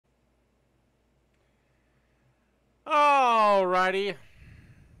Alrighty.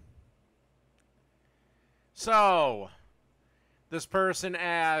 So, this person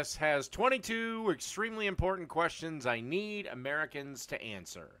asks, has 22 extremely important questions I need Americans to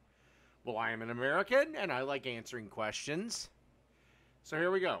answer. Well, I am an American, and I like answering questions. So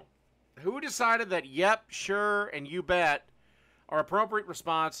here we go. Who decided that yep, sure, and you bet are appropriate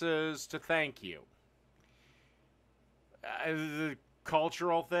responses to thank you? The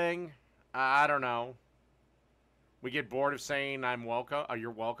cultural thing? I don't know. We get bored of saying I'm welcome.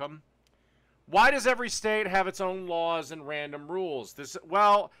 You're welcome. Why does every state have its own laws and random rules?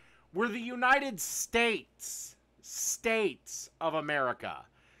 Well, we're the United States of America.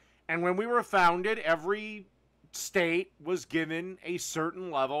 And when we were founded, every state was given a certain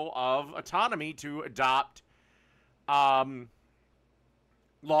level of autonomy to adopt laws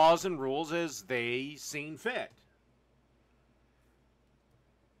and rules as they seen fit.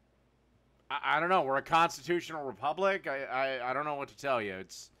 I don't know. We're a constitutional republic. I don't know what to tell you.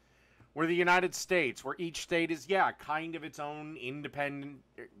 We're the United States, where each state is, kind of its own independent,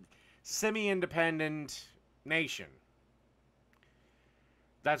 semi-independent nation.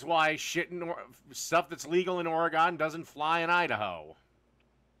 That's why stuff that's legal in Oregon doesn't fly in Idaho.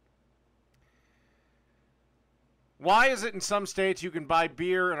 Why is it in some states you can buy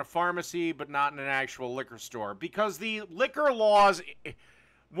beer in a pharmacy but not in an actual liquor store? Because the liquor laws,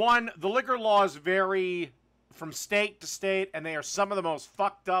 the liquor laws vary from state to state, and they are some of the most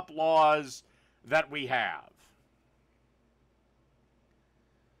fucked up laws that we have.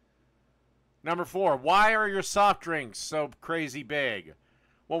 Number 4, why are your soft drinks so crazy big?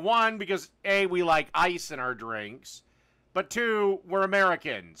 Well, 1, because A, we like ice in our drinks, but 2, we're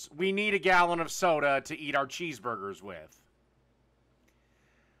Americans. We need a gallon of soda to eat our cheeseburgers with.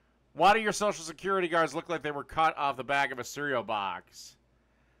 Why do your Social Security cards look like they were cut off the back of a cereal box?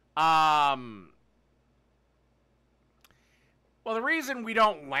 Well, the reason we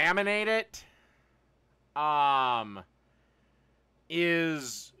don't laminate it,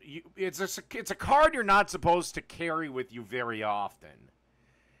 is it's a card you're not supposed to carry with you very often.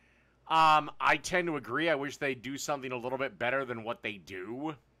 I tend to agree. I wish they'd do something a little bit better than what they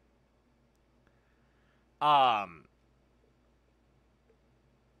do. But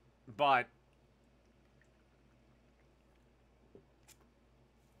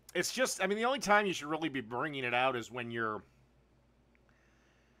it's just, the only time you should really be bringing it out is when you're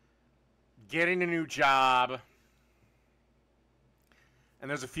getting a new job. And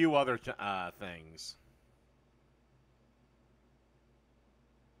there's a few other things.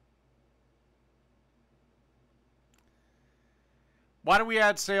 Why do we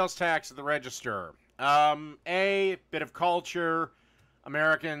add sales tax at the register? A bit of culture.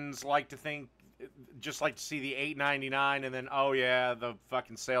 Americans like to see the $8.99 and then, oh yeah, the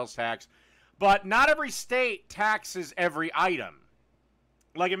fucking sales tax. But not every state taxes every item.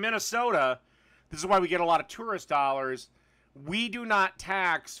 Like in Minnesota, this is why we get a lot of tourist dollars. We do not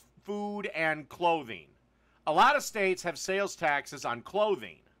tax food and clothing. A lot of states have sales taxes on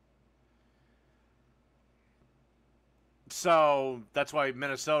clothing. So that's why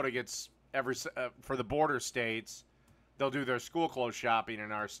Minnesota gets for the border states, they'll do their school clothes shopping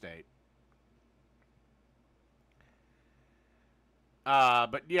in our state.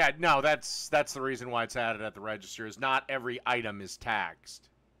 But yeah, no, that's the reason why it's added at the register, is not every item is taxed.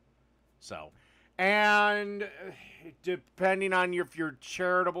 So, and depending on if you're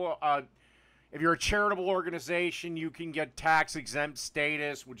charitable, if you're a charitable organization, you can get tax exempt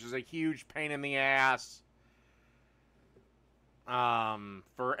status, which is a huge pain in the ass.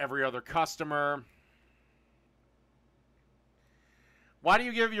 For every other customer. Why do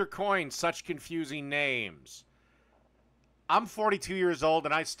you give your coins such confusing names? I'm 42 years old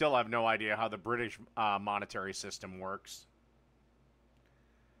and I still have no idea how the British monetary system works.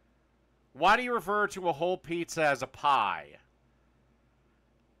 Why do you refer to a whole pizza as a pie?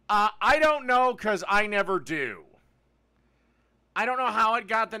 I don't know, because I never do. I don't know how it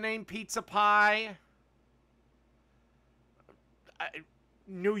got the name pizza pie.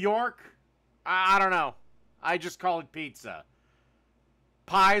 New York? I don't know. I just call it pizza.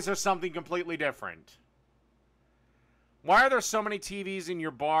 Pies are something completely different. Why are there so many TVs in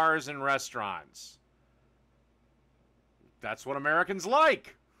your bars and restaurants? That's what Americans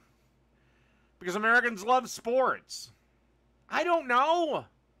like. Because Americans love sports. I don't know.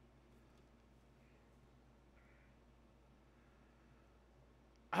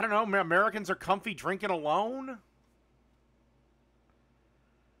 I don't know. Americans are comfy drinking alone.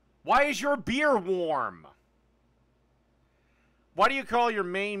 Why is your beer warm? Why do you call your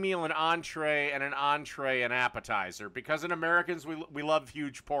main meal an entree and an entree an appetizer? Because in Americans, we love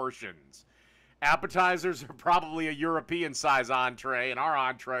huge portions. Appetizers are probably a European size entree, and our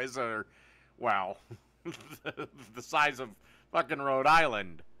entrees are, well, the size of fucking Rhode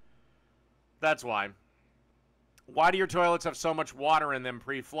Island. That's why. Why do your toilets have so much water in them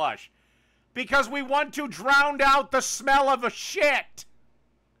pre-flush? Because we want to drown out the smell of a shit.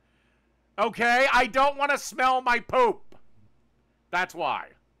 Okay? I don't want to smell my poop. That's why.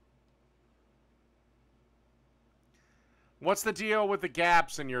 What's the deal with the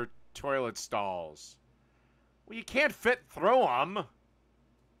gaps in your toilet stalls? Well, you can't fit through them.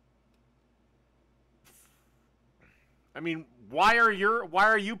 I mean, why are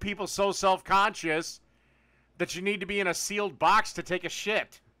you people so self-conscious that you need to be in a sealed box to take a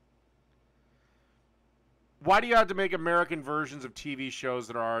shit? Why do you have to make American versions of TV shows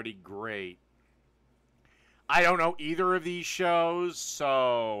that are already great? I don't know either of these shows,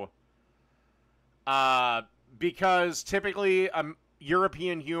 so because typically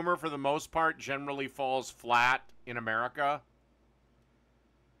European humor, for the most part, generally falls flat in America.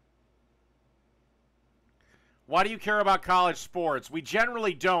 Why do you care about college sports? We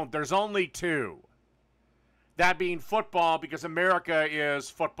generally don't. There's only two. That being football, because America is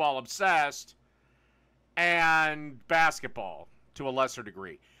football obsessed, and basketball to a lesser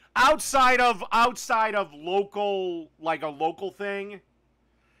degree. Outside of local, like a local thing,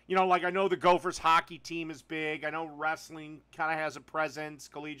 you know, like I know the Gophers hockey team is big. I know wrestling kind of has a presence,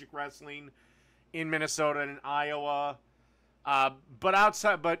 collegiate wrestling in Minnesota and in Iowa. But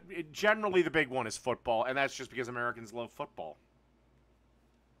generally the big one is football, and that's just because Americans love football.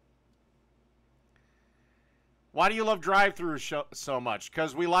 Why do you love drive-thru so much?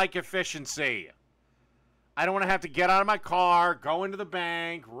 Because we like efficiency. I don't want to have to get out of my car, go into the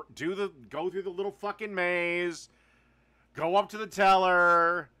bank, go through the little fucking maze, go up to the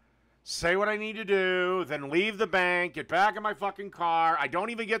teller, say what I need to do, then leave the bank, get back in my fucking car. I don't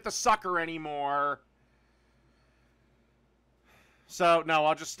even get the sucker anymore. So, no,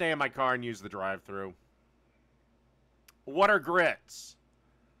 I'll just stay in my car and use the drive-thru. What are grits?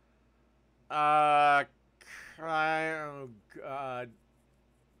 I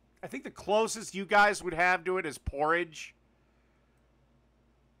think the closest you guys would have to it is porridge.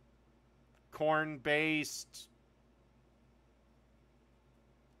 Corn-based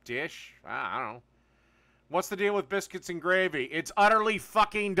dish? I don't know. What's the deal with biscuits and gravy? It's utterly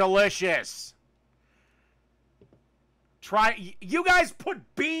fucking delicious. You guys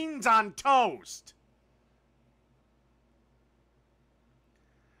put beans on toast.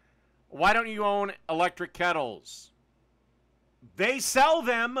 Why don't you own electric kettles? They sell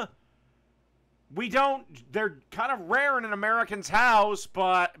them. We don't. They're kind of rare in an American's house,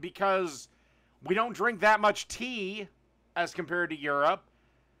 but because we don't drink that much tea as compared to Europe.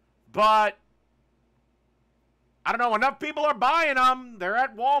 But I don't know, enough people are buying them. They're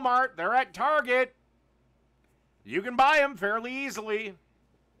at Walmart. They're at Target. You can buy them fairly easily.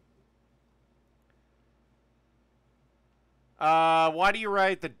 Why do you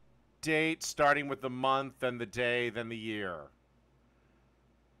write the date starting with the month, then the day, then the year?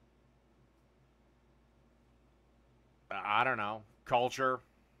 I don't know. Culture.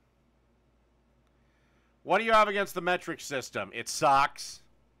 What do you have against the metric system? It sucks.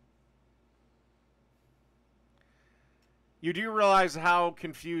 You do realize how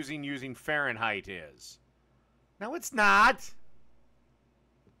confusing using Fahrenheit is. No, it's not.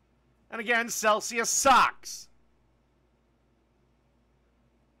 And again, Celsius sucks.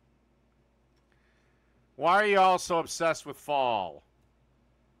 Why are you all so obsessed with fall?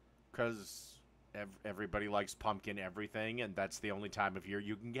 Because everybody likes pumpkin everything, and that's the only time of year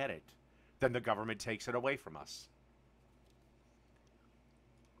you can get it. Then the government takes it away from us.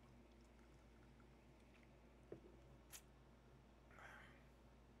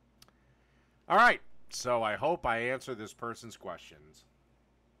 All right. So I hope I answer this person's questions.